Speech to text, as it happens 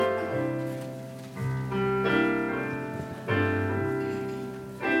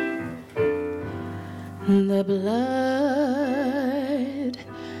the blood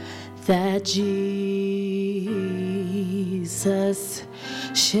that Jesus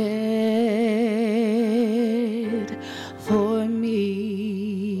shed for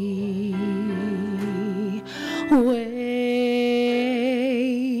me way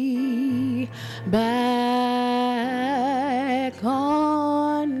back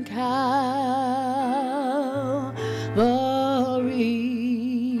on Calvary.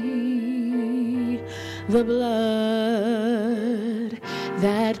 The blood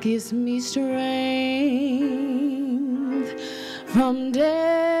that gives me strength from day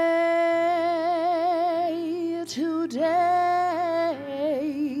to day.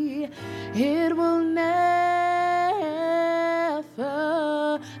 It will never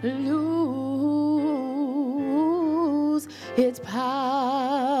lose its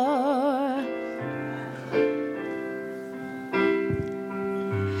power.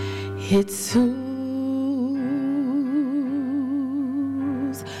 It soothes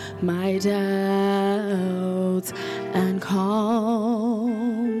my doubts and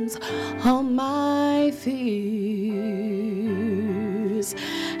calms all my fears,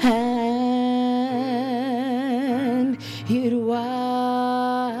 and it wipes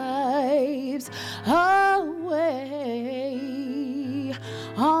away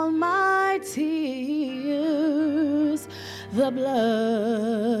all my tears. The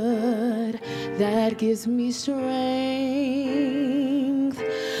blood that gives me strength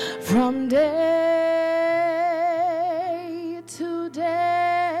from day to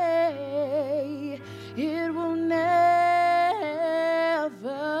day. It will never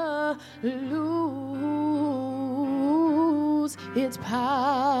lose its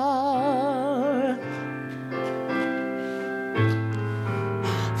power,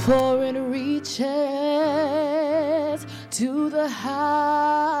 for it reaches to the highest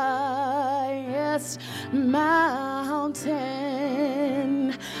mountain,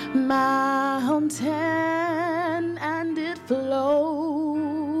 and it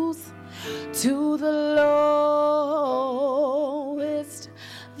flows to the lowest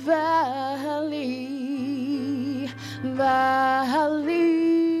valley.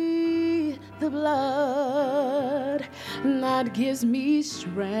 The blood that gives me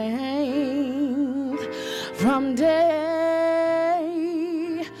strength from day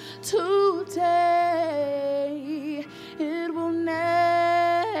to day. It will never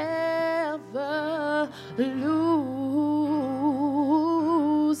lose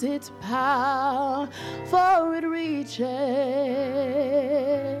its power, for it reaches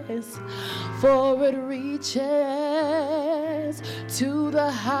to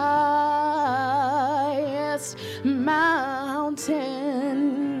the highest mountain,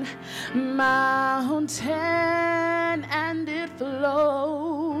 and it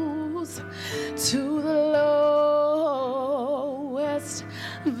flows to the lowest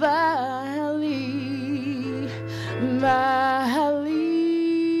valley.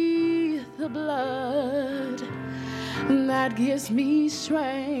 The blood that gives me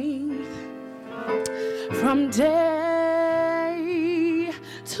strength from day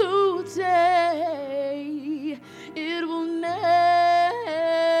to day. It will never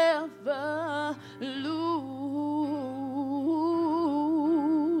lose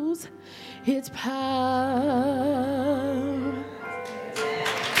its power.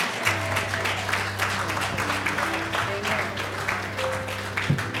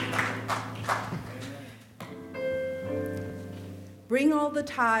 Bring all the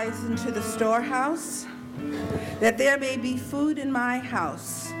tithes into the storehouse, that there may be food in my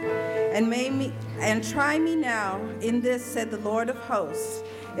house. And try me now in this, said the Lord of hosts,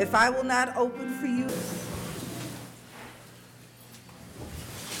 if I will not open for you.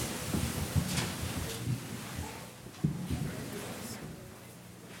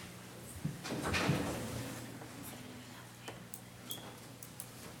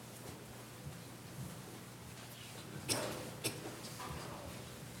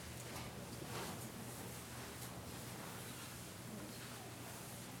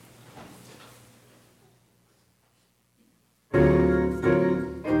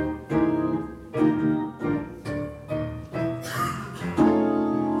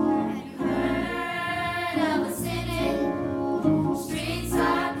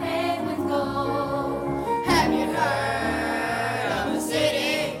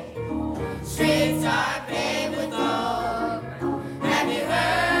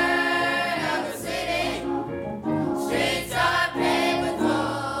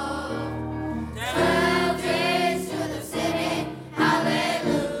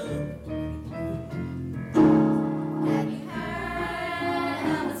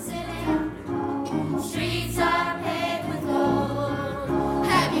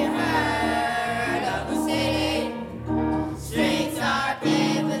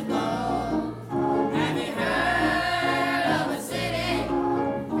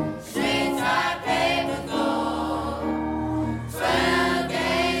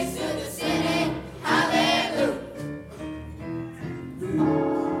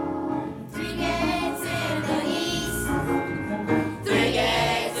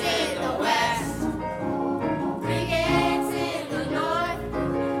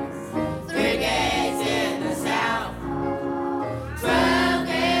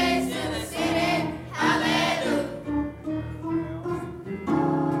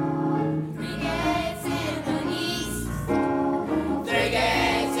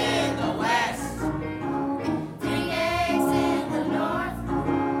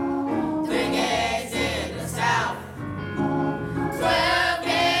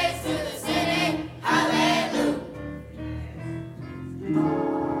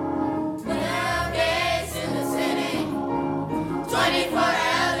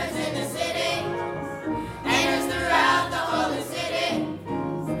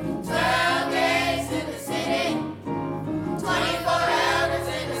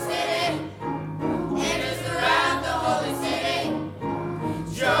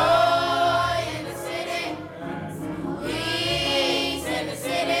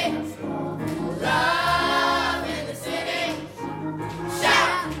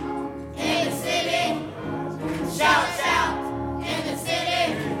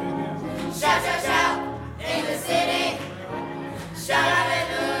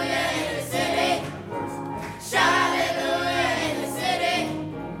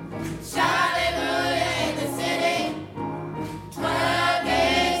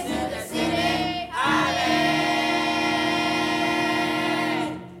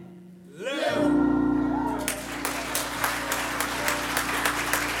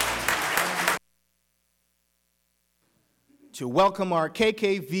 To welcome our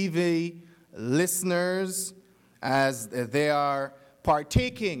KKVV listeners as they are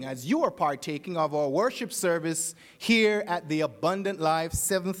partaking, as you are partaking of our worship service here at the Abundant Life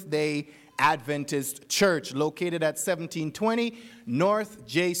Seventh-day Adventist Church, located at 1720 North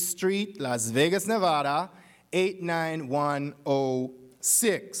J Street, Las Vegas, Nevada,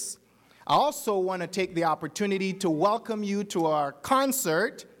 89106. I also want to take the opportunity to welcome you to our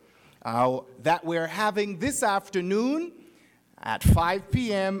concert that we're having this afternoon at 5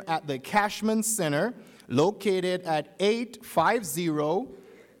 p.m. at the Cashman Center, located at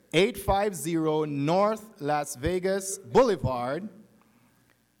 850 North Las Vegas Boulevard,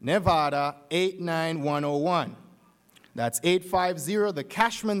 Nevada, 89101. That's 850 the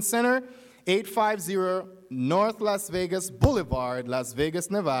Cashman Center, 850 North Las Vegas Boulevard, Las Vegas,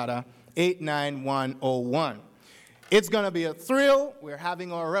 Nevada, 89101. It's going to be a thrill. We're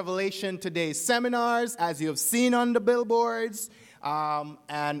having our Revelation Today seminars, as you have seen on the billboards,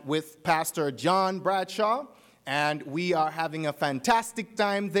 and with Pastor John Bradshaw. And we are having a fantastic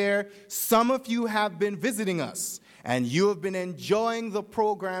time there. Some of you have been visiting us, and you have been enjoying the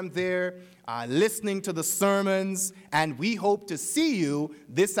program there, listening to the sermons, and we hope to see you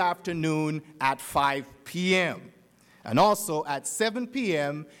this afternoon at 5 p.m. and also at 7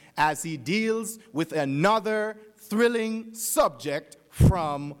 p.m. as he deals with another thrilling subject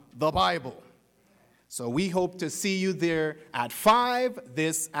from the Bible. So we hope to see you there at 5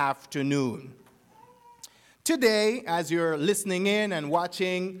 this afternoon. Today, as you're listening in and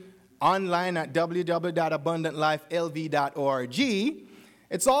watching online at www.abundantlifelv.org,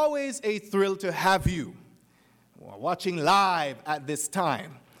 it's always a thrill to have you watching live at this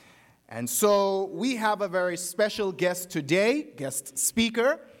time. And so we have a very special guest today, guest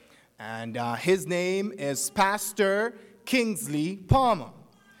speaker, and his name is Pastor Kingsley Palmer.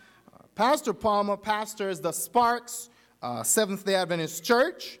 Pastor Palmer pastors the Sparks Seventh-day Adventist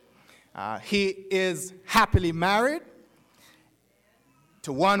Church. He is happily married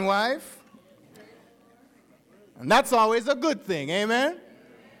to one wife, and that's always a good thing, amen?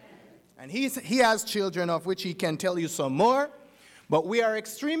 And he has children of which he can tell you some more. But we are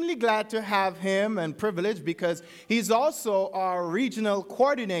extremely glad to have him and privileged because he's also our regional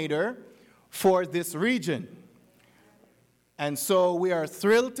coordinator for this region. And so we are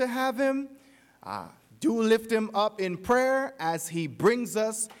thrilled to have him. Do lift him up in prayer as he brings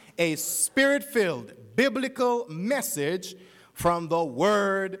us a spirit-filled biblical message from the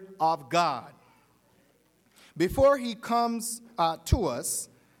Word of God. Before he comes to us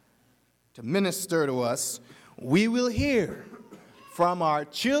to minister to us, we will hear from our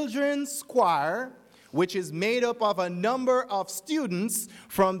children's choir, which is made up of a number of students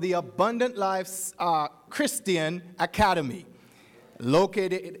from the Abundant Life Christian Academy,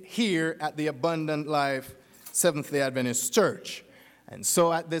 located here at the Abundant Life Seventh-day Adventist Church. And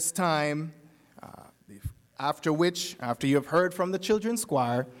so at this time, after you have heard from the children's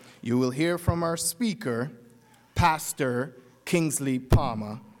choir, you will hear from our speaker, Pastor Kingsley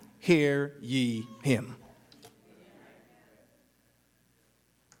Palmer. Hear ye him.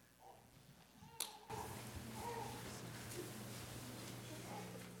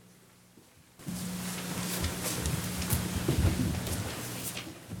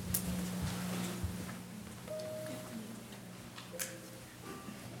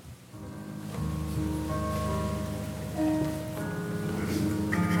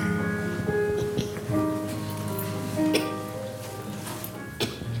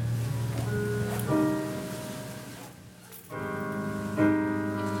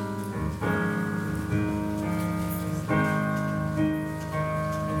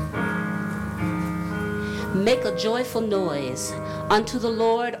 Make a joyful noise unto the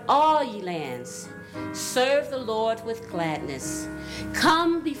Lord, all ye lands. Serve the Lord with gladness.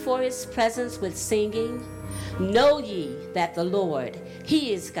 Come before his presence with singing. Know ye that the Lord,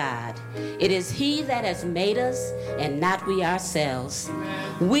 he is God. It is he that has made us, and not we ourselves.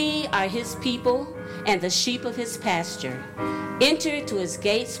 We are his people and the sheep of his pasture. Enter into his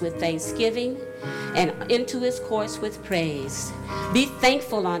gates with thanksgiving and into his courts with praise. Be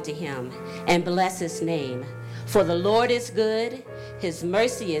thankful unto him and bless his name. For the Lord is good, his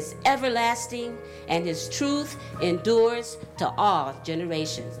mercy is everlasting, and his truth endures to all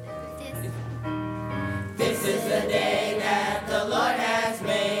generations. This is the day that the Lord has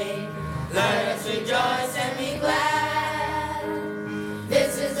made. Let us rejoice and be glad.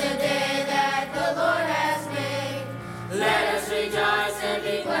 This is the day that the Lord has made. Let us rejoice and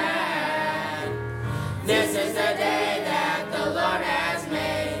be glad. This is the day that the Lord has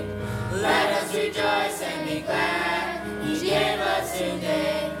made. Let us rejoice and be glad. He gave us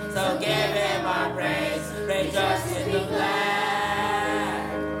today, so give him our praise. Rejoice and be glad.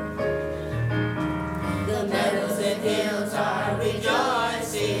 The meadows and hills are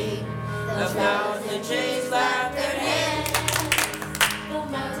rejoicing. The flowers and trees clap their hands. The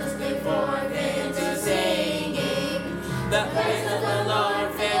mountains break forth into singing. The praise of the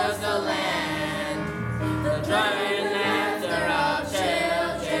Lord fills the land. The joy and laughter of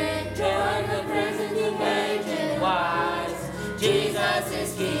children join the presence of aged wise. Jesus is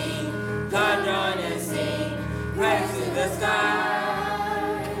King. Come join and sing. Praise to the skies.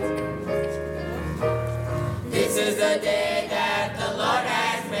 This is the day that the Lord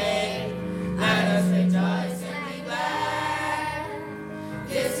has made. Let us rejoice and be glad.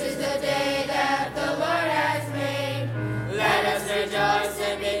 This is the day that the Lord has made. Let us rejoice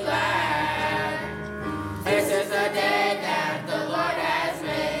and be glad. This is the day that the Lord has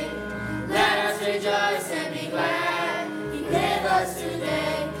made. Let us rejoice and be glad. He gave us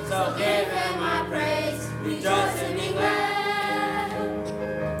today, so give him our praise. Rejoice and be glad.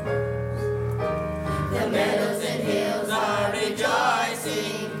 The meadows and hills are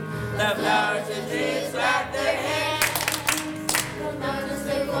rejoicing. The flowers and trees clap their hands. The mountains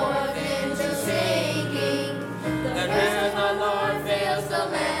break forth into singing. The praise of the Lord fills the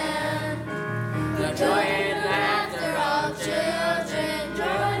land. The joy and laughter of children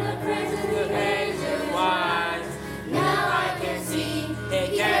join the praises of aged wise. Now I can see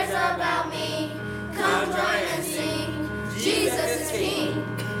he cares about me. Come join and sing. Jesus is King.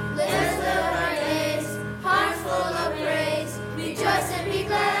 Let's live our days, hearts full of praise. Rejoice and be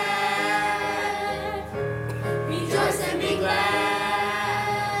glad. Rejoice and be glad.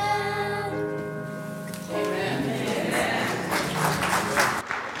 Amen.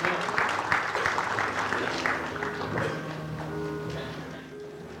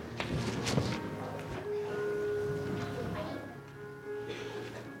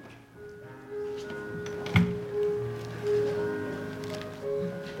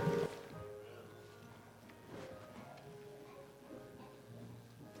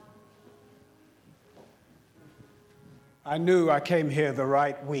 I knew I came here the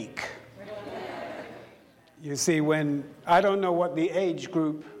right week. You see, when I don't know what the age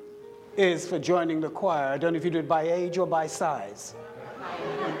group is for joining the choir. I don't know if you did it by age or by size.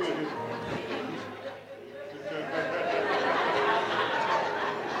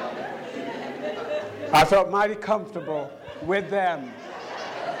 I felt mighty comfortable with them.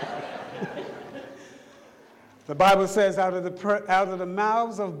 The Bible says, out of the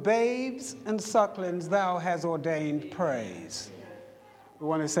mouths of babes and sucklings, thou hast ordained praise. We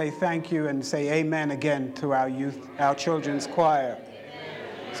want to say thank you and say amen again to our youth, our children's choir.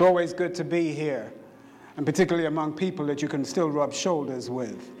 It's always good to be here, and particularly among people that you can still rub shoulders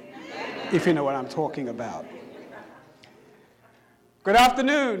with, if you know what I'm talking about. Good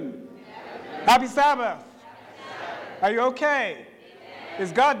afternoon. Happy Sabbath. Are you okay?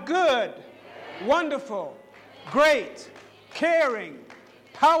 Is God good? Wonderful? Great, caring,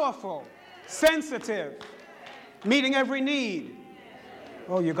 powerful, sensitive, meeting every need?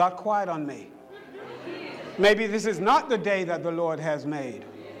 Oh, you got quiet on me. Maybe this is not the day that the Lord has made.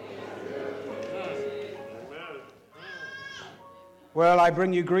 Well, I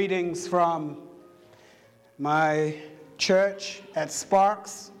bring you greetings from my church at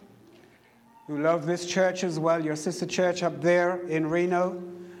Sparks, who love this church as well, your sister church up there in Reno,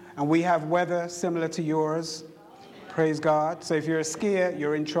 and we have weather similar to yours. Praise God. So if you're a skier,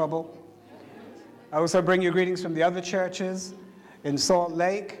 you're in trouble. I also bring you greetings from the other churches in Salt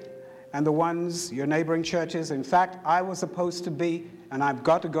Lake and the ones, your neighboring churches. In fact, I was supposed to be, and I've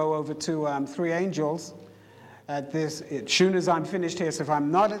got to go over to Three Angels at this, as soon as I'm finished here. So if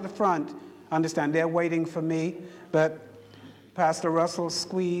I'm not at the front, understand they're waiting for me. But Pastor Russell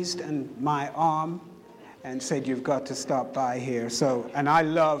squeezed my arm and said, "You've got to stop by here." And I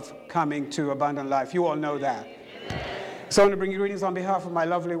love coming to Abundant Life. You all know that. So I want to bring you greetings on behalf of my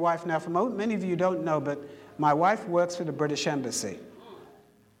lovely wife. Now, for many of you don't know, but my wife works for the British Embassy.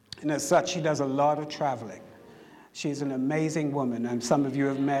 And as such, she does a lot of traveling. She's an amazing woman, and some of you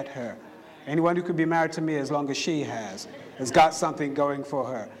have met her. Anyone who could be married to me as long as she has got something going for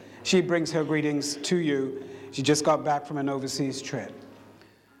her. She brings her greetings to you. She just got back from an overseas trip.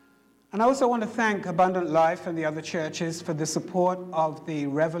 And I also want to thank Abundant Life and the other churches for the support of the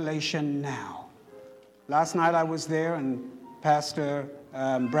Revelation Now. Last night I was there and Pastor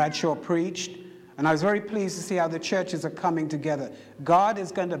Bradshaw preached, and I was very pleased to see how the churches are coming together. God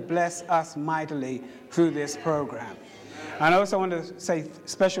is going to bless us mightily through this program. And I also want to say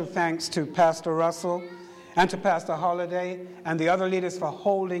special thanks to Pastor Russell and to Pastor Holliday and the other leaders for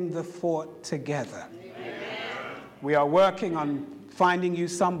holding the fort together. Amen. We are working on finding you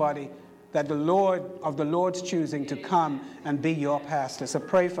somebody that the Lord's choosing to come and be your pastor. So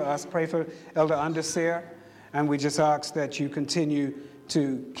pray for us, pray for Elder Underseer, and we just ask that you continue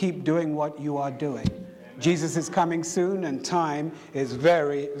to keep doing what you are doing. Jesus is coming soon, and time is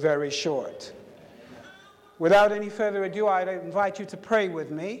very, very short. Without any further ado, I'd invite you to pray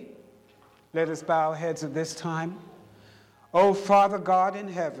with me. Let us bow our heads at this time. Oh, Father God in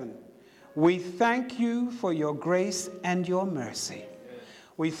heaven, we thank you for your grace and your mercy.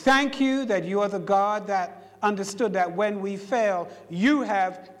 We thank you that you are the God that understood that when we fail, you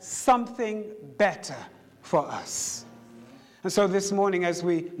have something better for us. And so this morning, as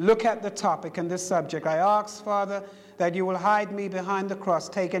we look at the topic and this subject, I ask, Father, that you will hide me behind the cross,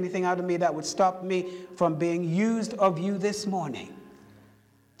 take anything out of me that would stop me from being used of you this morning.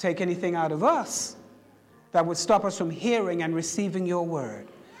 Take anything out of us that would stop us from hearing and receiving your word.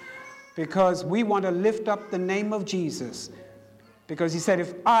 Because we want to lift up the name of Jesus. Because he said,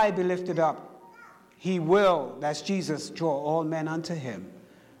 if I be lifted up, he will, that's Jesus, draw all men unto him.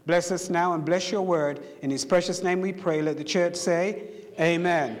 Bless us now and bless your word. In his precious name we pray. Let the church say,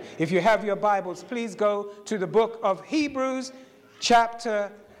 amen. If you have your Bibles, please go to the book of Hebrews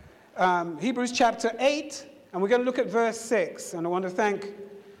chapter 8. And we're going to look at verse 6. And I want to thank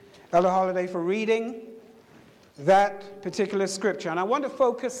Elder Holliday for reading that particular scripture. And I want to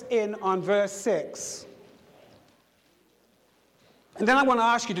focus in on verse 6. And then I want to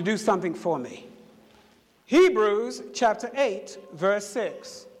ask you to do something for me. Hebrews chapter 8, verse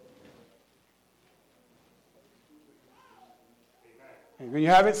 6. When you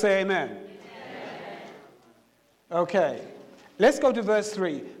have it, say amen. Amen. Okay. Let's go to verse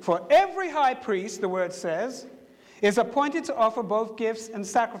 3. For every high priest, the word says, is appointed to offer both gifts and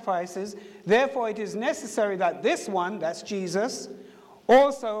sacrifices. Therefore, it is necessary that this one, that's Jesus,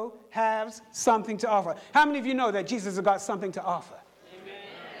 also has something to offer. How many of you know that Jesus has got something to offer? Amen.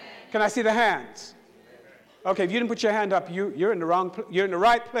 Can I see the hands? Okay, if you didn't put your hand up, you're in the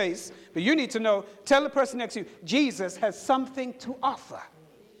right place. But you need to know, tell the person next to you, Jesus has something to offer.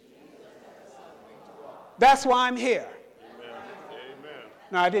 That's why I'm here. Amen.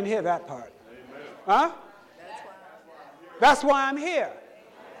 No, I didn't hear that part. Amen. Huh? That's why I'm here.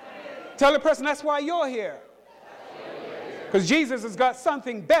 Tell the person that's why you're here. Because Jesus has got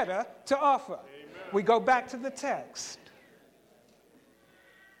something better to offer. We go back to the text.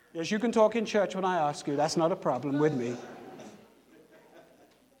 Yes, you can talk in church when I ask you. That's not a problem with me.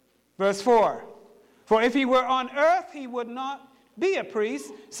 Verse 4. For if he were on earth, he would not be a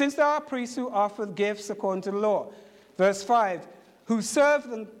priest, since there are priests who offer gifts according to the law. Verse 5. Who serve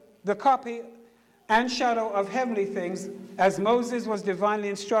the copy and shadow of heavenly things, as Moses was divinely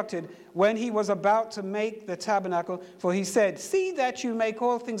instructed when he was about to make the tabernacle. For he said, see that you make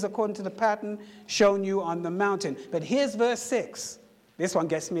all things according to the pattern shown you on the mountain. But here's verse 6. This one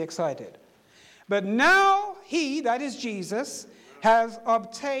gets me excited. But now he, that is Jesus, has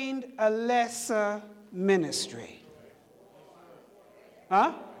obtained a lesser ministry.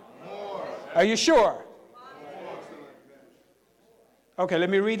 Huh? More. Are you sure? Okay, let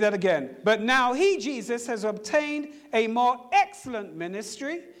me read that again. But now he, Jesus, has obtained a more excellent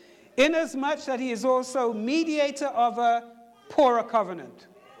ministry, inasmuch that he is also mediator of a poorer covenant.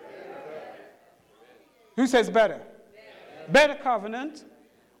 Who says better? Better covenant,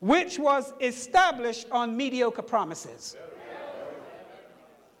 which was established on mediocre promises.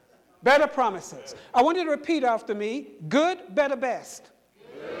 Better promises. I want you to repeat after me. Good, better, best.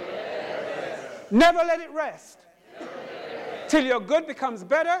 Good, better, best. Never let it rest. Till your good becomes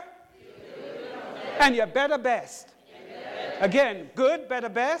better and your better best. Again, good, better,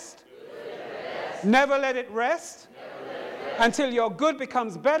 best. Never let it rest until your good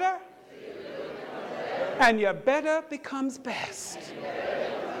becomes better And your better becomes best.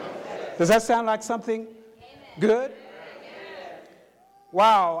 Does that sound like something good?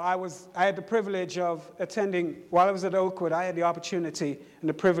 Wow, I had the privilege of attending, while I was at Oakwood, I had the opportunity and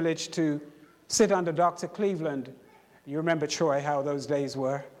the privilege to sit under Dr. Cleveland. You remember, Troy, how those days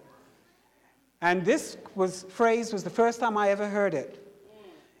were. And this phrase was the first time I ever heard it.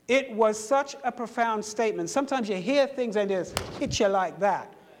 It was such a profound statement. Sometimes you hear things and they just hit you like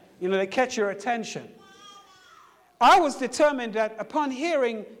that. You know, they catch your attention. I was determined that upon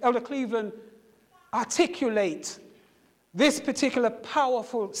hearing Elder Cleveland articulate this particular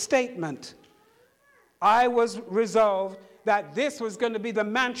powerful statement, I was resolved that this was going to be the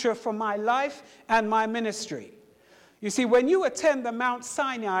mantra for my life and my ministry. You see, when you attend the Mount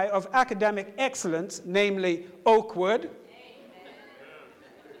Sinai of academic excellence, namely Oakwood,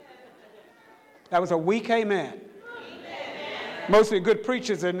 that was a weak amen. Most of the good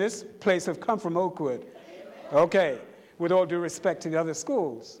preachers in this place have come from Oakwood. Okay, with all due respect to the other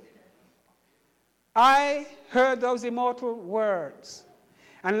schools. I heard those immortal words.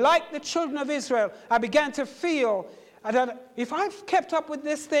 And like the children of Israel, I began to feel that if I've kept up with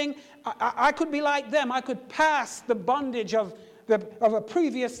this thing, I could be like them. I could pass the bondage of a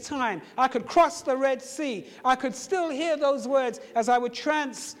previous time. I could cross the Red Sea. I could still hear those words as I would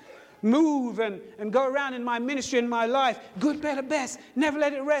move and go around in my ministry, in my life. Good, better, best. Never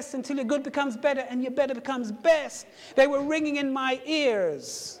let it rest until your good becomes better and your better becomes best. They were ringing in my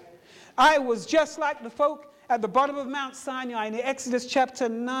ears. I was just like the folk at the bottom of Mount Sinai in Exodus chapter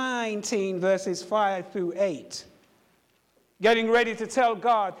 19, verses 5 through 8. Getting ready to tell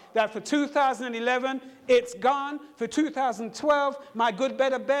God that for 2011, it's gone. For 2012, my good,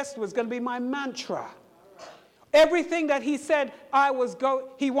 better, best was going to be my mantra. Everything that he said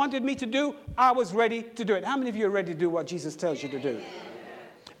he wanted me to do, I was ready to do it. How many of you are ready to do what Jesus tells you to do?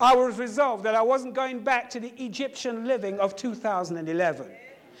 I was resolved that I wasn't going back to the Egyptian living of 2011.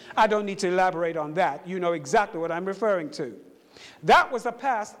 I don't need to elaborate on that. You know exactly what I'm referring to. That was a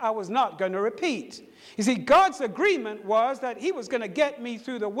past I was not going to repeat. You see, God's agreement was that he was going to get me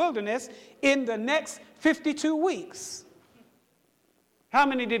through the wilderness in the next 52 weeks. How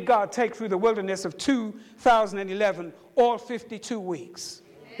many did God take through the wilderness of 2011, all 52 weeks?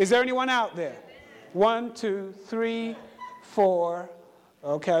 Is there anyone out there? 1, 2, 3, 4.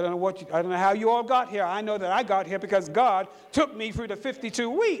 Okay, I don't know how you all got here. I know that I got here because God took me through the 52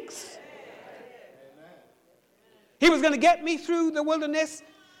 weeks. He was going to get me through the wilderness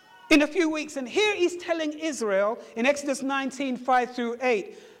in a few weeks. And here he's telling Israel in Exodus 19, 5 through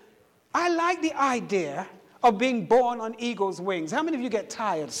 8, I like the idea of being born on eagle's wings. How many of you get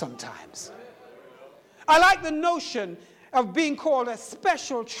tired sometimes? I like the notion of being called a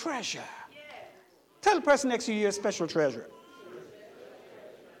special treasure. Tell the person next to you you're a special treasure.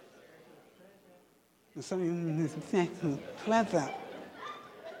 Clever.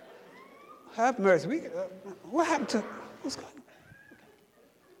 Have mercy. What happened to... What's going on?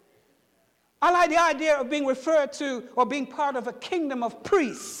 I like the idea of being referred to or being part of a kingdom of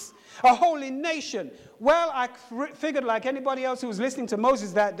priests, a holy nation. Well, I figured like anybody else who was listening to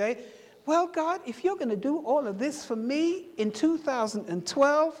Moses that day, well, God, if you're going to do all of this for me in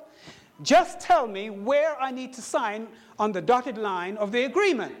 2012, just tell me where I need to sign on the dotted line of the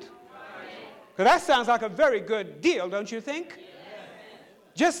agreement. Because that sounds like a very good deal, don't you think?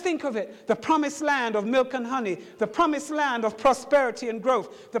 Just think of it, the promised land of milk and honey, the promised land of prosperity and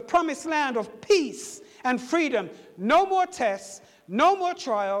growth, the promised land of peace and freedom. No more tests, no more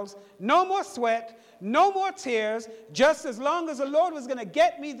trials, no more sweat, no more tears, just as long as the Lord was going to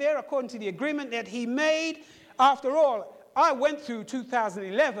get me there according to the agreement that he made. After all, I went through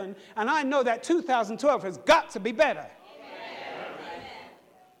 2011, and I know that 2012 has got to be better. Amen.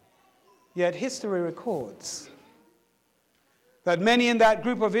 Yet history records that many in that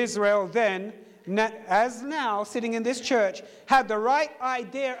group of Israel then, as now, sitting in this church, had the right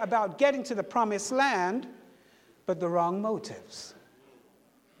idea about getting to the promised land, but the wrong motives.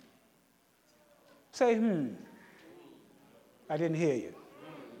 Say, I didn't hear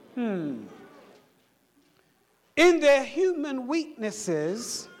you. In their human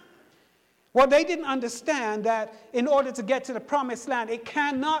weaknesses, well, they didn't understand that in order to get to the promised land, it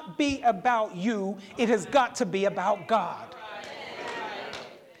cannot be about you. It has got to be about God.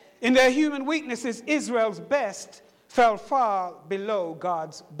 In their human weaknesses, Israel's best fell far below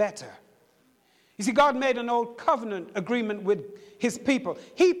God's better. You see, God made an old covenant agreement with his people.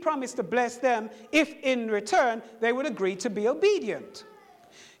 He promised to bless them if in return they would agree to be obedient.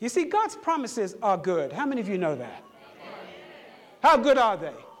 You see, God's promises are good. How many of you know that? How good are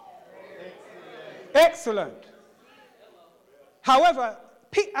they? Excellent. However,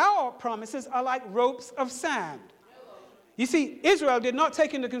 our promises are like ropes of sand. You see, Israel did not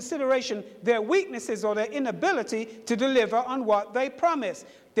take into consideration their weaknesses or their inability to deliver on what they promised.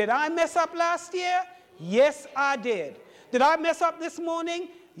 Did I mess up last year? Yes, I did. Did I mess up this morning?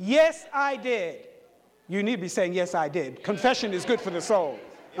 Yes, I did. You need to be saying, yes, I did. Confession is good for the soul.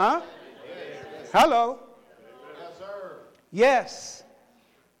 Huh? Hello? Yes, sir. Yes.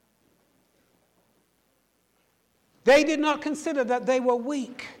 They did not consider that they were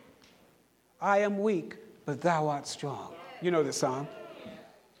weak. I am weak, but thou art strong. You know the song.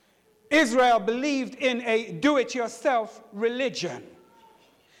 Israel believed in a do-it-yourself religion.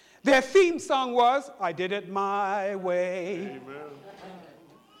 Their theme song was, I did it my way. Amen.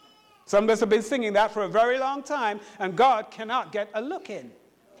 Some of us have been singing that for a very long time, and God cannot get a look in.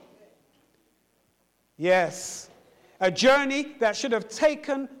 Yes, a journey that should have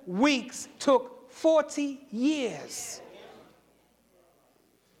taken weeks took 40 years.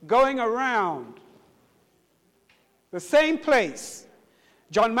 Going around the same place.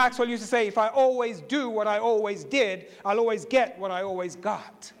 John Maxwell used to say, if I always do what I always did, I'll always get what I always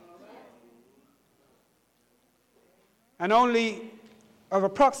got. And only of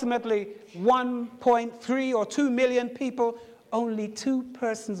approximately 1.3 or 2 million people, only 2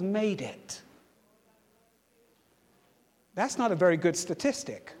 persons made it. That's not a very good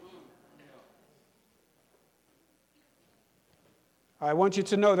statistic. I want you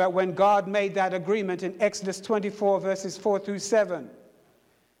to know that when God made that agreement in Exodus 24, verses 4 through 7,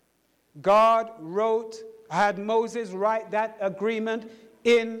 God had Moses write that agreement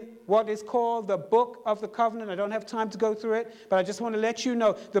in what is called the Book of the Covenant. I don't have time to go through it, but I just want to let you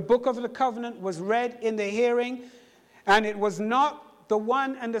know the Book of the Covenant was read in the hearing, and it was not the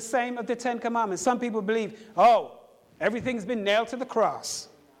one and the same of the Ten Commandments. Some people believe, everything's been nailed to the cross.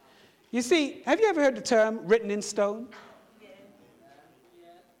 You see, have you ever heard the term written in stone?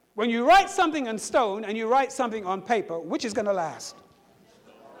 When you write something on stone and you write something on paper, which is going to last?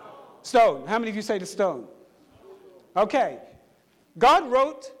 Stone. How many of you say the stone? Okay. God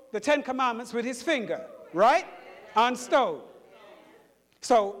wrote the Ten Commandments with his finger, right? On stone.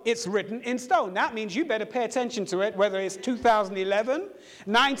 So it's written in stone. That means you better pay attention to it, whether it's 2011,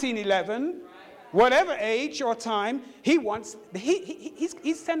 1911, whatever age or time, he's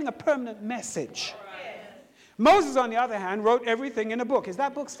sending a permanent message. Moses, on the other hand, wrote everything in a book. Is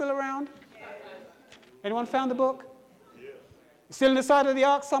that book still around? Anyone found the book? Still in the side of the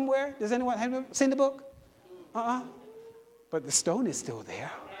ark somewhere? Have anyone seen the book? But the stone is still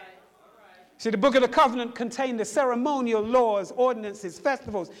there. See, the Book of the Covenant contained the ceremonial laws, ordinances,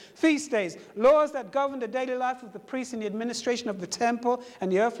 festivals, feast days, laws that governed the daily life of the priests in the administration of the temple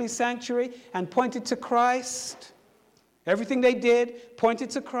and the earthly sanctuary, and pointed to Christ. Everything they did pointed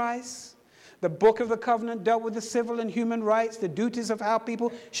to Christ. The Book of the Covenant dealt with the civil and human rights, the duties of how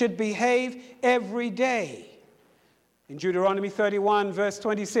people should behave every day. In Deuteronomy 31, verse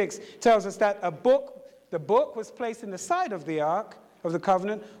 26, tells us that the book was placed in the side of the ark of the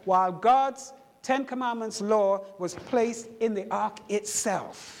covenant, while God's Ten Commandments law was placed in the ark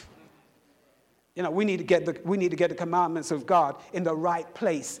itself. You know, we need to get the commandments of God in the right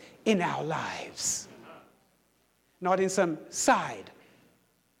place in our lives, not in some side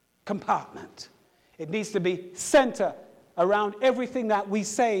compartment. It needs to be center around everything that we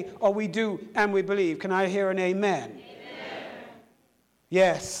say or we do and we believe. Can I hear an amen? Amen.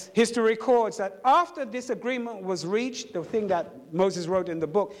 Yes, history records that after this agreement was reached, the thing that Moses wrote in the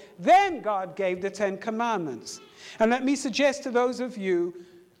book, then God gave the Ten Commandments. And let me suggest to those of you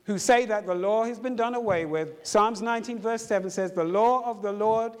who say that the law has been done away with, Psalms 19 verse 7 says, the law of the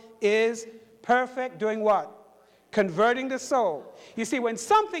Lord is perfect, doing what? Converting the soul. You see, when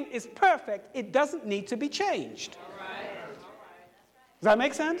something is perfect, it doesn't need to be changed. Does that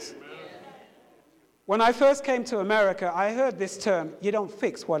make sense? When I first came to America, I heard this term, you don't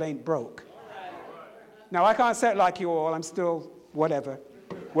fix what ain't broke. Now, I can't say it like you all. I'm still, whatever,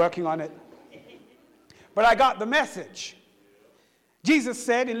 working on it. But I got the message. Jesus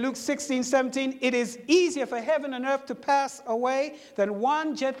said in Luke 16:17, it is easier for heaven and earth to pass away than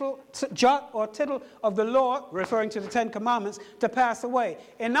one jot or tittle of the law, referring to the Ten Commandments, to pass away.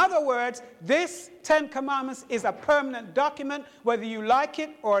 In other words, this Ten Commandments is a permanent document, whether you like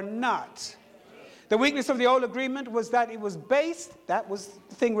it or not. The weakness of the old agreement was that it was based, that was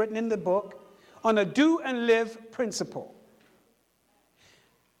the thing written in the book, on a do and live principle.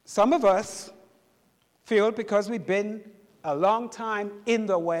 Some of us feel because we've been a long time in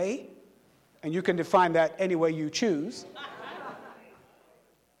the way, and you can define that any way you choose.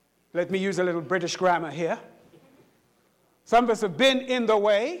 Let me use a little British grammar here. Some of us have been in the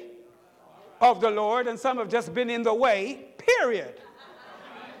way of the Lord, and some have just been in the way, period.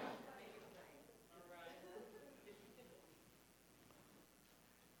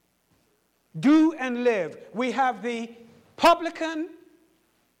 do and live. We have the publican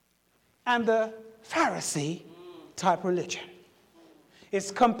and the Pharisee type religion. It's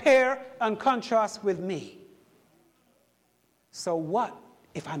compare and contrast with me. So what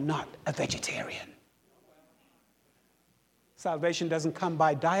if I'm not a vegetarian? Salvation doesn't come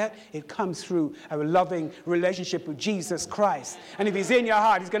by diet. It comes through a loving relationship with Jesus Christ. And if he's in your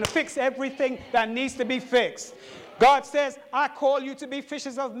heart, he's going to fix everything that needs to be fixed. God says, I call you to be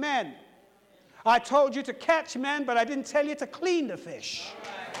fishers of men. I told you to catch men, but I didn't tell you to clean the fish.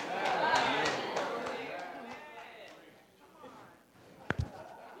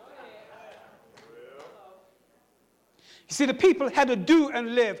 You see, the people had to do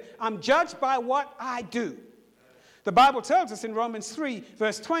and live. I'm judged by what I do. The Bible tells us in Romans 3,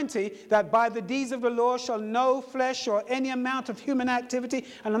 verse 20, that by the deeds of the law shall no flesh or any amount of human activity,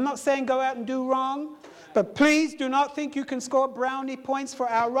 and I'm not saying go out and do wrong, but please do not think you can score brownie points, for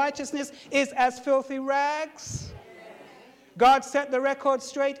our righteousness is as filthy rags. God set the record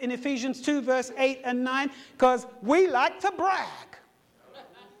straight in Ephesians 2, verse 8 and 9, because we like to brag.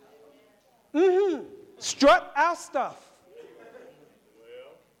 Strut our stuff.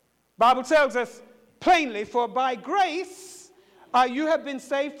 Bible tells us plainly, for by grace you have been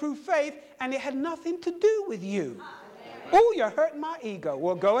saved through faith, and it had nothing to do with you. Oh, you're hurting my ego.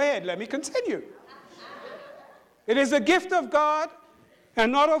 Well, go ahead. Let me continue. It is a gift of God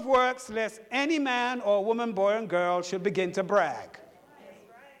and not of works, lest any man or woman, boy and girl should begin to brag.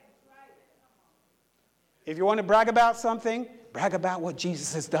 If you want to brag about something, brag about what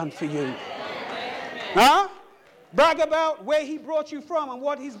Jesus has done for you. Huh? Brag about where he brought you from and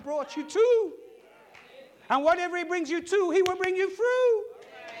what he's brought you to. And whatever he brings you to, he will bring you through.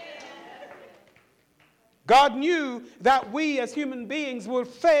 God knew that we as human beings would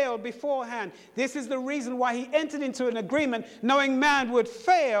fail beforehand. This is the reason why he entered into an agreement, knowing man would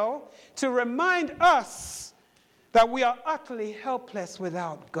fail, to remind us that we are utterly helpless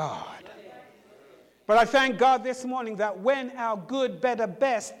without God. But I thank God this morning that when our good, better,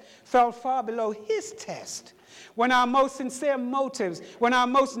 best fell far below his test, when our most sincere motives, when our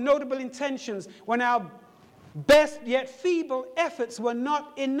most notable intentions, when our best yet feeble efforts were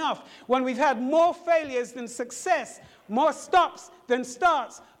not enough, when we've had more failures than success, more stops than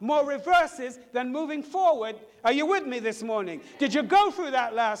starts, more reverses than moving forward. Are you with me this morning? Did you go through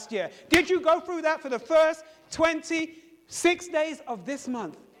that last year? Did you go through that for the first 26 days of this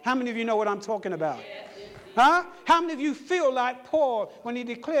month? How many of you know what I'm talking about? Huh? How many of you feel like Paul when he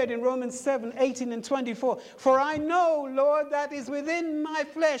declared in Romans 7, 18 and 24, for I know, Lord, that is within my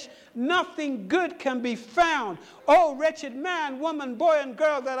flesh, nothing good can be found. Oh, wretched man, woman, boy, and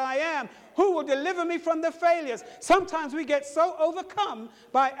girl that I am, who will deliver me from the failures? Sometimes we get so overcome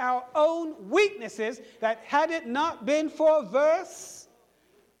by our own weaknesses that had it not been for verse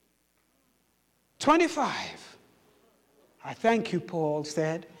 25, I thank you, Paul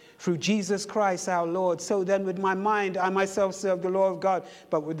said, through Jesus Christ our Lord. So then with my mind I myself serve the law of God,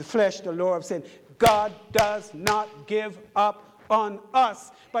 but with the flesh the law of sin. God does not give up on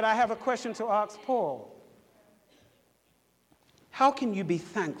us. But I have a question to ask Paul. How can you be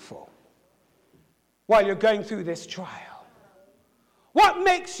thankful while you're going through this trial? What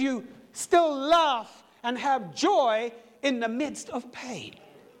makes you still laugh and have joy in the midst of pain?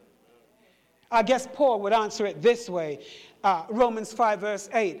 I guess Paul would answer it this way. Romans 5 verse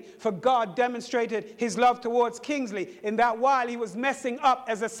 8, for God demonstrated his love towards Kingsley in that while he was messing up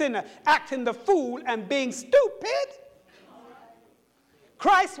as a sinner, acting the fool and being stupid,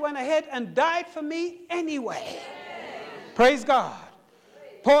 Christ went ahead and died for me anyway. Praise God.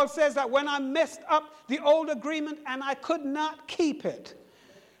 Paul says that when I messed up the old agreement and I could not keep it,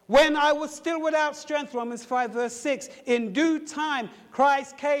 when I was still without strength, Romans 5 verse 6, in due time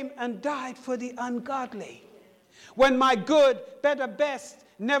Christ came and died for the ungodly. When my good, better, best,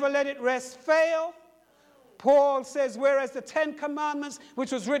 never let it rest, fail, Paul says, whereas the 10 Commandments,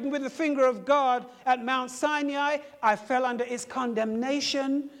 which was written with the finger of God at Mount Sinai, I fell under its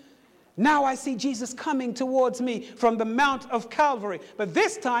condemnation. Now I see Jesus coming towards me from the Mount of Calvary. But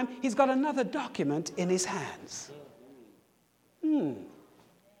this time, he's got another document in his hands.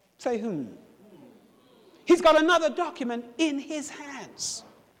 Say whom? He's got another document in his hands.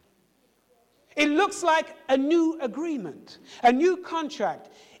 It looks like a new agreement, a new contract.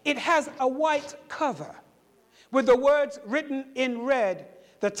 It has a white cover with the words written in red.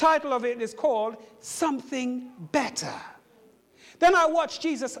 The title of it is called Something Better. Then I watched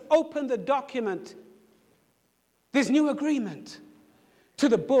Jesus open the document, this new agreement, to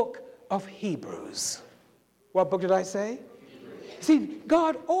the book of Hebrews. What book did I say? Hebrews. See,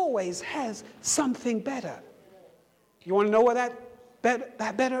 God always has something better. You want to know what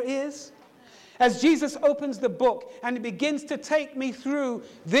that better is? as Jesus opens the book and he begins to take me through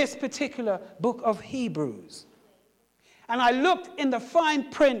this particular book of Hebrews. And I looked in the fine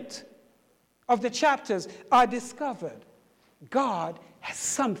print of the chapters, I discovered God has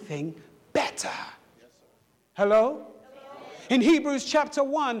something better. Hello? In Hebrews chapter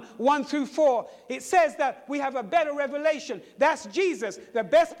 1, 1 through 4, it says that we have a better revelation. That's Jesus. The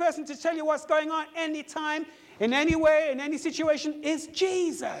best person to tell you what's going on anytime, in any way, in any situation is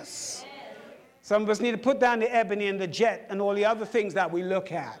Jesus. Some of us need to put down the ebony and the jet and all the other things that we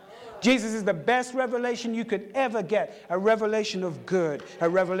look at. Jesus is the best revelation you could ever get, a revelation of good, a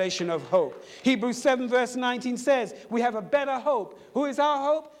revelation of hope. Hebrews 7 verse 19 says, we have a better hope. Who is our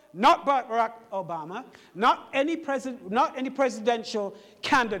hope? Not Barack Obama, not any presidential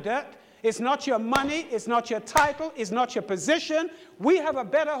candidate. It's not your money, it's not your title, it's not your position. We have a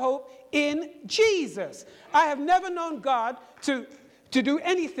better hope in Jesus. I have never known God to do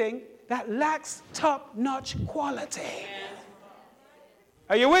anything that lacks top-notch quality.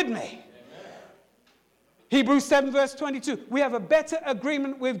 Are you with me? Hebrews 7 verse 22. We have a better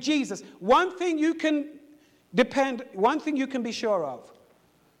agreement with Jesus. One thing you can be sure of.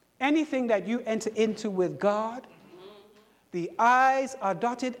 Anything that you enter into with God, the I's are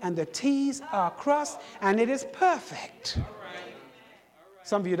dotted and the T's are crossed, and it is perfect.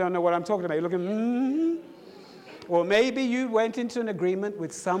 Some of you don't know what I'm talking about. You're looking, Or maybe you went into an agreement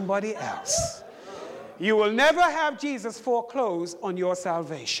with somebody else. You will never have Jesus foreclose on your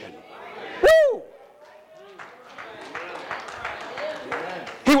salvation. Woo!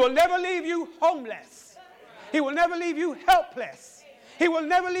 He will never leave you homeless. He will never leave you helpless. He will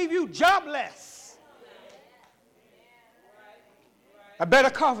never leave you jobless. A better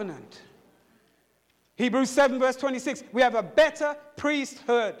covenant. Hebrews 7 verse 26. We have a better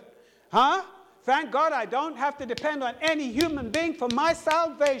priesthood. Thank God I don't have to depend on any human being for my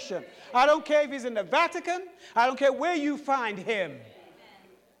salvation. I don't care if he's in the Vatican. I don't care where you find him.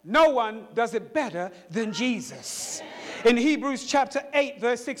 No one does it better than Jesus. In Hebrews chapter 8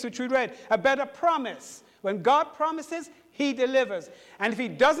 verse 6, which we read, a better promise. When God promises, he delivers. And if he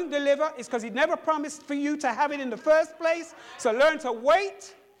doesn't deliver, it's because he never promised for you to have it in the first place. So learn to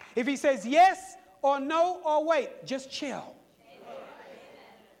wait. If he says yes or no or wait, just chill.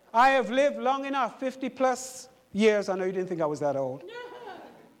 I have lived long enough, 50 plus years. I know you didn't think I was that old.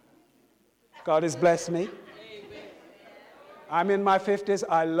 God has blessed me. I'm in my 50s.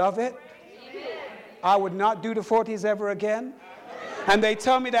 I love it. I would not do the 40s ever again. And they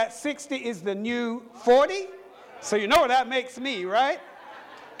tell me that 60 is the new 40. So you know what that makes me, right?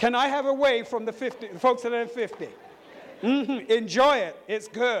 Can I have a wave from the 50, the folks that are 50? Enjoy it. It's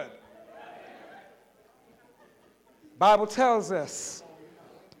good. Bible tells us,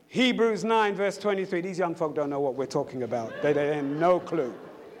 Hebrews 9 verse 23. These young folk don't know what we're talking about. They have no clue.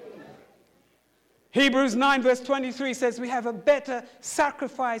 Hebrews 9 verse 23 says we have a better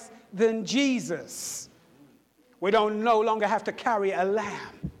sacrifice than Jesus. We don't no longer have to carry a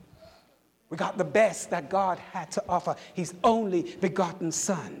lamb. We got the best that God had to offer, his only begotten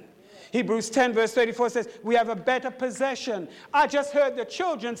Son. Hebrews 10 verse 34 says, we have a better possession. I just heard the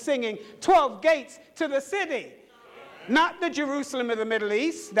children singing 12 gates to the city. Not the Jerusalem of the Middle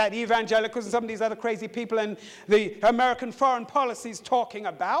East that evangelicals and some of these other crazy people in the American foreign policy is talking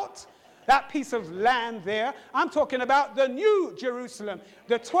about. That piece of land there. I'm talking about the new Jerusalem.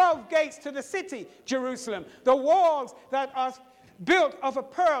 The 12 gates to the city, Jerusalem. The walls that are built of a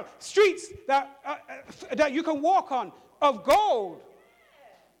pearl, streets that you can walk on of gold.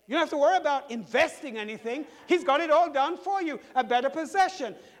 You don't have to worry about investing anything. He's got it all done for you, a better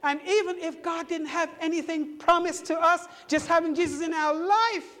possession. And even if God didn't have anything promised to us, just having Jesus in our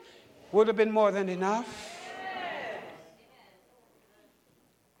life would have been more than enough.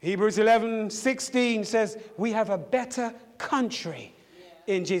 Hebrews 11:16 says we have a better country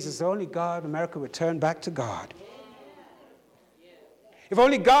in Jesus. Only God, America would turn back to God. If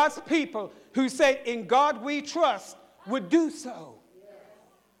only God's people who say, in God we trust, would do so,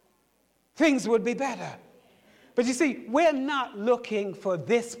 things would be better. But you see, we're not looking for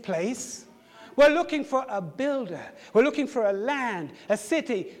this place. We're looking for a builder. We're looking for a land, a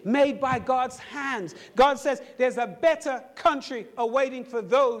city made by God's hands. God says there's a better country awaiting for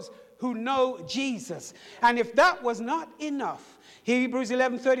those who know Jesus. And if that was not enough, Hebrews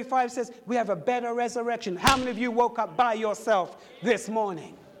 11:35 says we have a better resurrection. How many of you woke up by yourself this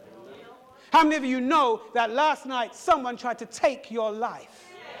morning? How many of you know that last night someone tried to take your life?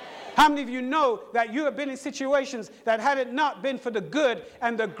 How many of you know that you have been in situations that had it not been for the good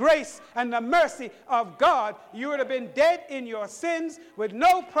and the grace and the mercy of God, you would have been dead in your sins with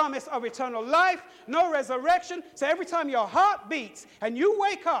no promise of eternal life, no resurrection. So every time your heart beats and you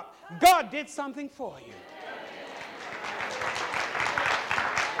wake up, God did something for you.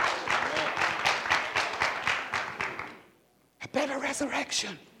 A better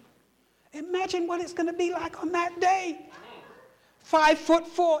resurrection. Imagine what it's going to be like on that day.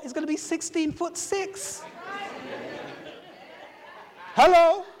 5'4" is going to be 16'6".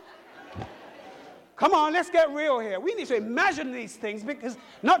 Hello? Come on, let's get real here. We need to imagine these things, because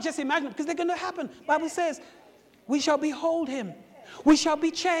not just imagine them, because they're going to happen. The Bible says, we shall behold him. We shall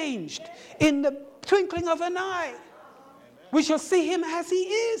be changed in the twinkling of an eye. We shall see him as he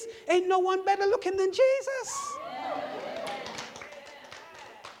is. Ain't no one better looking than Jesus.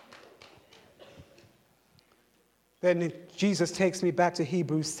 Then Jesus takes me back to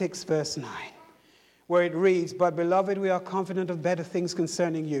Hebrews 6, verse 9, where it reads, "But beloved, we are confident of better things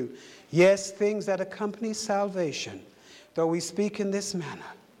concerning you. Yes, things that accompany salvation, though we speak in this manner.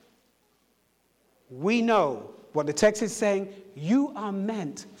 We know," what the text is saying, "you are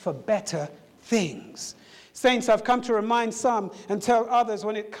meant for better things." Saints, I've come to remind some and tell others,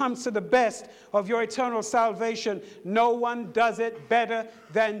 when it comes to the best of your eternal salvation, no one does it better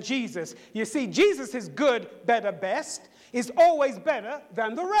than Jesus. You see, Jesus is good, better, best, is always better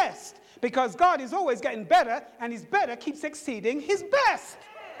than the rest, because God is always getting better, and his better keeps exceeding his best.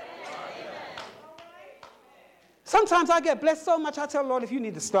 Sometimes I get blessed so much, I tell the Lord, if you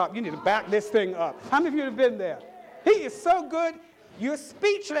need to stop, you need to back this thing up. How many of you have been there? He is so good, you're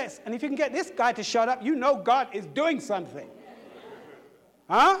speechless. And if you can get this guy to shut up, you know God is doing something.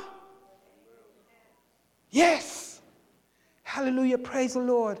 Huh? Yes. Hallelujah. Praise the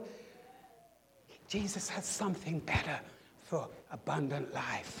Lord. Jesus has something better for abundant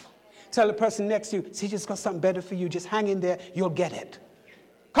life. Tell the person next to you, see, Jesus got something better for you. Just hang in there. You'll get it.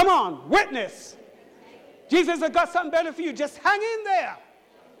 Come on, witness. Jesus has got something better for you. Just hang in there.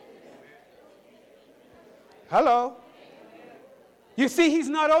 Hello. You see, he's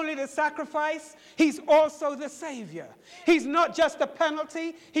not only the sacrifice, he's also the Savior. He's not just the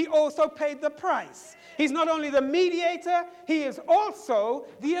penalty, he also paid the price. He's not only the mediator, he is also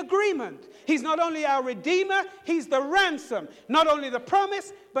the agreement. He's not only our Redeemer, he's the ransom. Not only the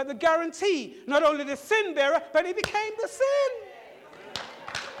promise, but the guarantee. Not only the sin bearer, but he became the sin.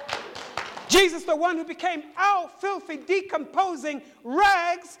 Jesus, the one who became our filthy, decomposing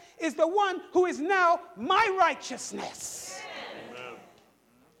rags, is the one who is now my righteousness.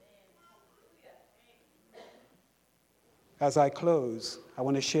 As I close, I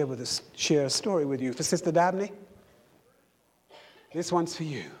want to share a story with you. For Sister Dabney, this one's for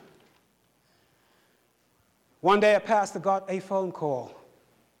you. One day a pastor got a phone call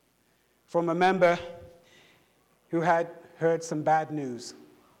from a member who had heard some bad news.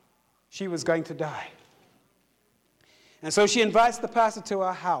 She was going to die. And so she invites the pastor to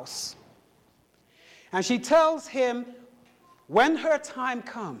her house. And she tells him when her time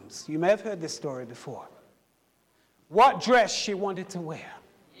comes, you may have heard this story before, what dress she wanted to wear.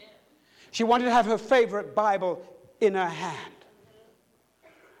 She wanted to have her favorite Bible in her hand.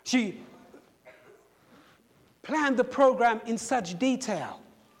 She planned the program in such detail.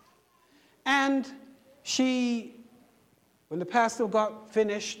 And when the pastor got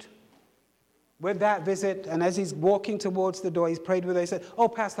finished with that visit, and as he's walking towards the door, he's prayed with her, he said, "Oh,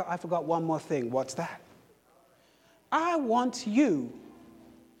 Pastor, I forgot one more thing." "What's that?" "I want you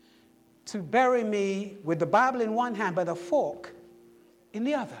to bury me with the Bible in one hand, but a fork in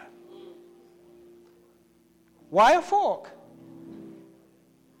the other." "Why a fork?"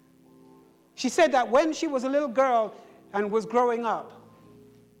 She said that when she was a little girl and was growing up,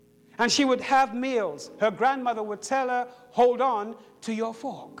 and she would have meals, her grandmother would tell her, "Hold on to your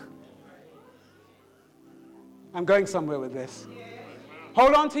fork." I'm going somewhere with this.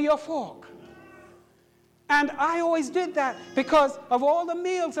 Hold on to your fork. And I always did that because of all the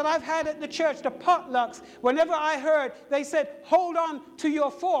meals that I've had at the church, the potlucks. Whenever I heard, they said, "Hold on to your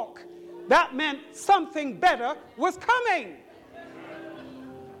fork," that meant something better was coming.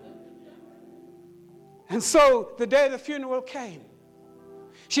 And so the day of the funeral came.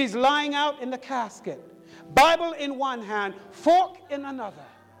 She's lying out in the casket, Bible in one hand, fork in another.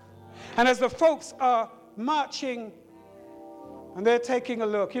 And as the folks are marching and they're taking a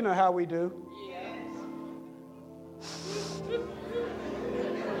look, you know how we do.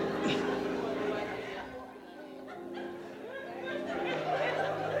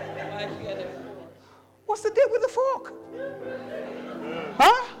 What's the deal with the fork?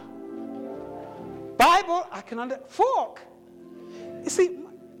 Huh? Bible, I can understand. Fork. You see,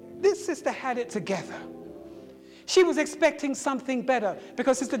 this sister had it together. She was expecting something better,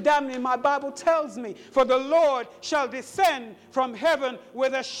 because Sister Damney in my Bible tells me, for the Lord shall descend from heaven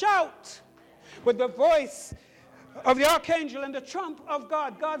with a shout, with the voice of the archangel and the trump of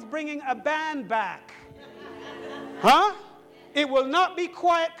God. God's bringing a band back. Huh? It will not be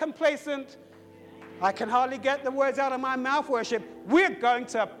quiet, complacent. I can hardly get the words out of my mouth, worship. We're going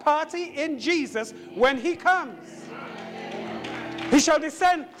to party in Jesus when he comes. He shall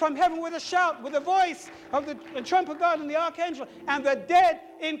descend from heaven with a shout, with the voice of the trump of God and the archangel, and the dead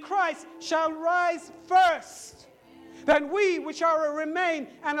in Christ shall rise first. Then we which are remain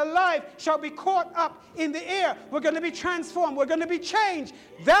and alive shall be caught up in the air. We're going to be transformed. We're going to be changed.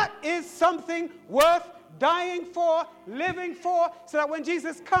 That is something worth dying for, living for, so that when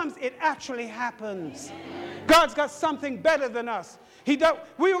Jesus comes, it actually happens. God's got something better than us. We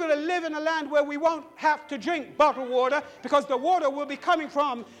were going to live in a land where we won't have to drink bottled water, because the water will be coming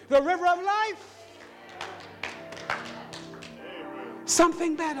from the river of life.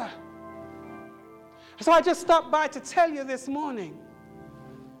 Something better. So I just stopped by to tell you this morning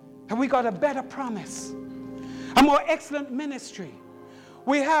that we got a better promise, a more excellent ministry.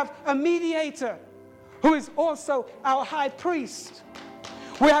 We have a mediator who is also our high priest.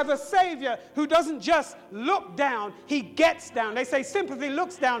 We have a Savior who doesn't just look down, he gets down. They say sympathy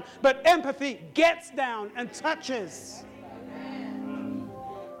looks down, but empathy gets down and touches.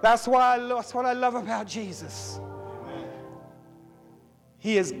 That's what I love about Jesus.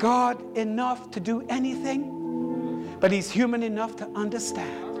 He is God enough to do anything, but he's human enough to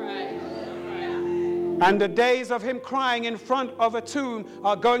understand. And the days of him crying in front of a tomb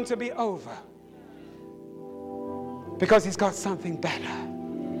are going to be over, because he's got something better.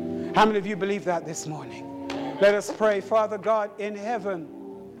 How many of you believe that this morning? Let us pray. Father God in heaven,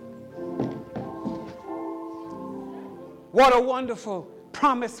 what a wonderful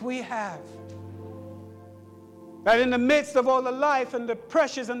promise we have, that in the midst of all the life and the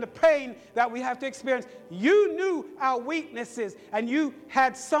pressures and the pain that we have to experience, you knew our weaknesses and you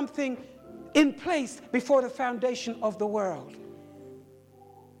had something in place before the foundation of the world.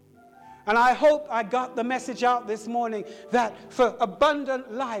 And I hope I got the message out this morning that for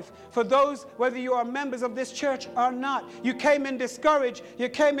abundant life, for those, whether you are members of this church or not, you came in discouraged, you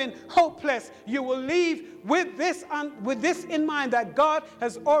came in hopeless, you will leave with this in mind, that God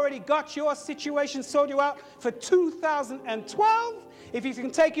has already got your situation sorted out for 2012. If he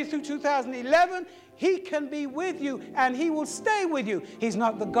can take you through 2011, he can be with you and he will stay with you. He's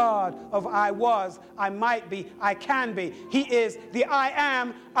not the God of I was, I might be, I can be. He is the I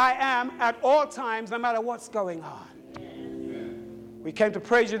am at all times, no matter what's going on. We came to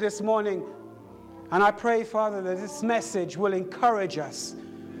praise you this morning, and I pray, Father, that this message will encourage us.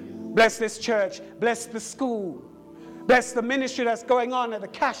 Bless this church, bless the school, bless the ministry that's going on at the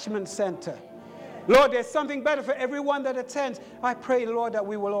Cashman Center. Lord, there's something better for everyone that attends. I pray, Lord, that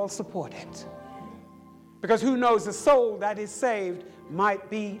we will all support it. Because who knows, the soul that is saved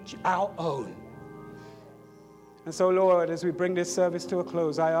might be our own. And so, Lord, as we bring this service to a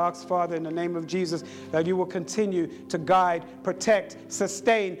close, I ask, Father, in the name of Jesus, that you will continue to guide, protect,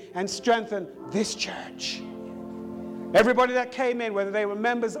 sustain, and strengthen this church. Everybody that came in, whether they were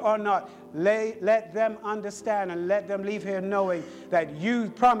members or not, let them understand and let them leave here knowing that you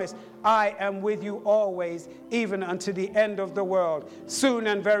promised, I am with you always, even unto the end of the world. Soon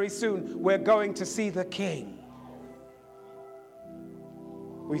and very soon, we're going to see the King.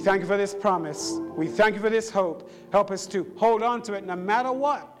 We thank you for this promise. We thank you for this hope. Help us to hold on to it no matter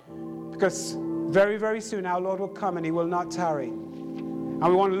what, because very, very soon our Lord will come and he will not tarry. And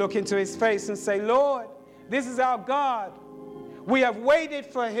we want to look into his face and say, Lord, this is our God. We have waited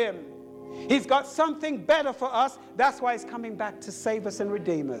for him. He's got something better for us. That's why he's coming back to save us and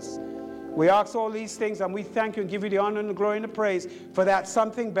redeem us. We ask all these things, and we thank you and give you the honor and the glory and the praise for that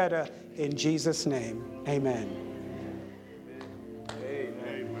something better in Jesus' name. Amen.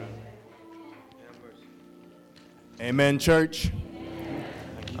 Amen. Amen, church.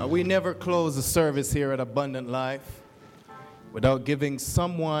 We never close the service here at Abundant Life without giving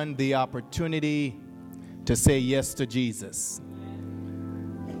someone the opportunity to say yes to Jesus.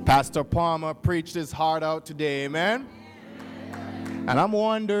 Pastor Palmer preached his heart out today, amen? And I'm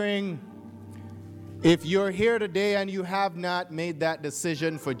wondering if you're here today and you have not made that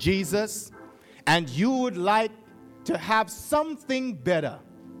decision for Jesus and you would like to have something better.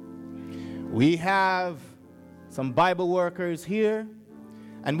 We have some Bible workers here,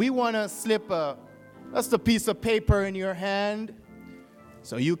 and we want to slip just a piece of paper in your hand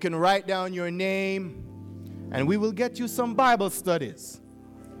so you can write down your name, and we will get you some Bible studies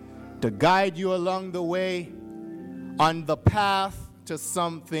to guide you along the way on the path to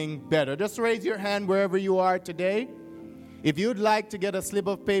something better. Just raise your hand wherever you are today. If you'd like to get a slip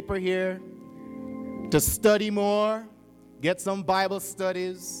of paper here to study more, get some Bible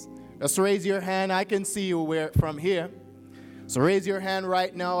studies, just raise your hand. I can see you from here. So raise your hand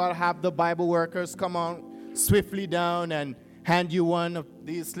right now. I'll have the Bible workers come on swiftly down and hand you one of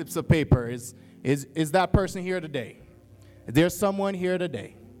these slips of paper. Is that person here today? Is there someone here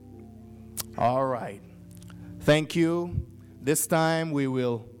today? All right. Thank you. This time we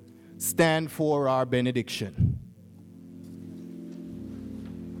will stand for our benediction.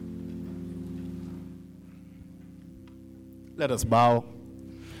 Let us bow.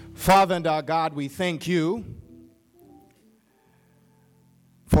 Father and our God, we thank you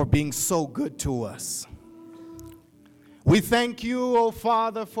for being so good to us. We thank you, O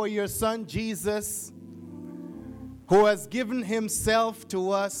Father, for your Son Jesus, who has given himself to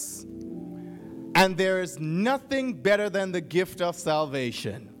us, and there is nothing better than the gift of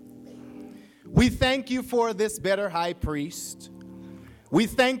salvation. We thank you for this better high priest. We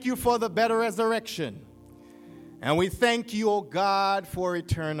thank you for the better resurrection. And we thank you, O God, for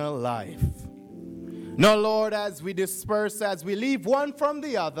eternal life. Now, Lord, as we disperse, as we leave one from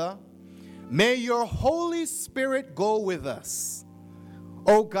the other, may your Holy Spirit go with us,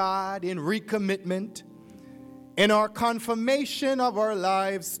 O God, in recommitment, in our confirmation of our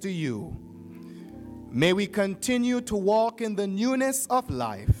lives to you. May we continue to walk in the newness of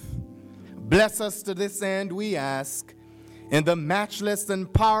life. Bless us to this end, we ask. In the matchless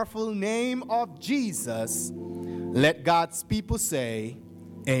and powerful name of Jesus, let God's people say,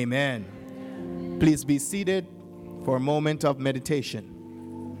 amen. Please be seated for a moment of meditation.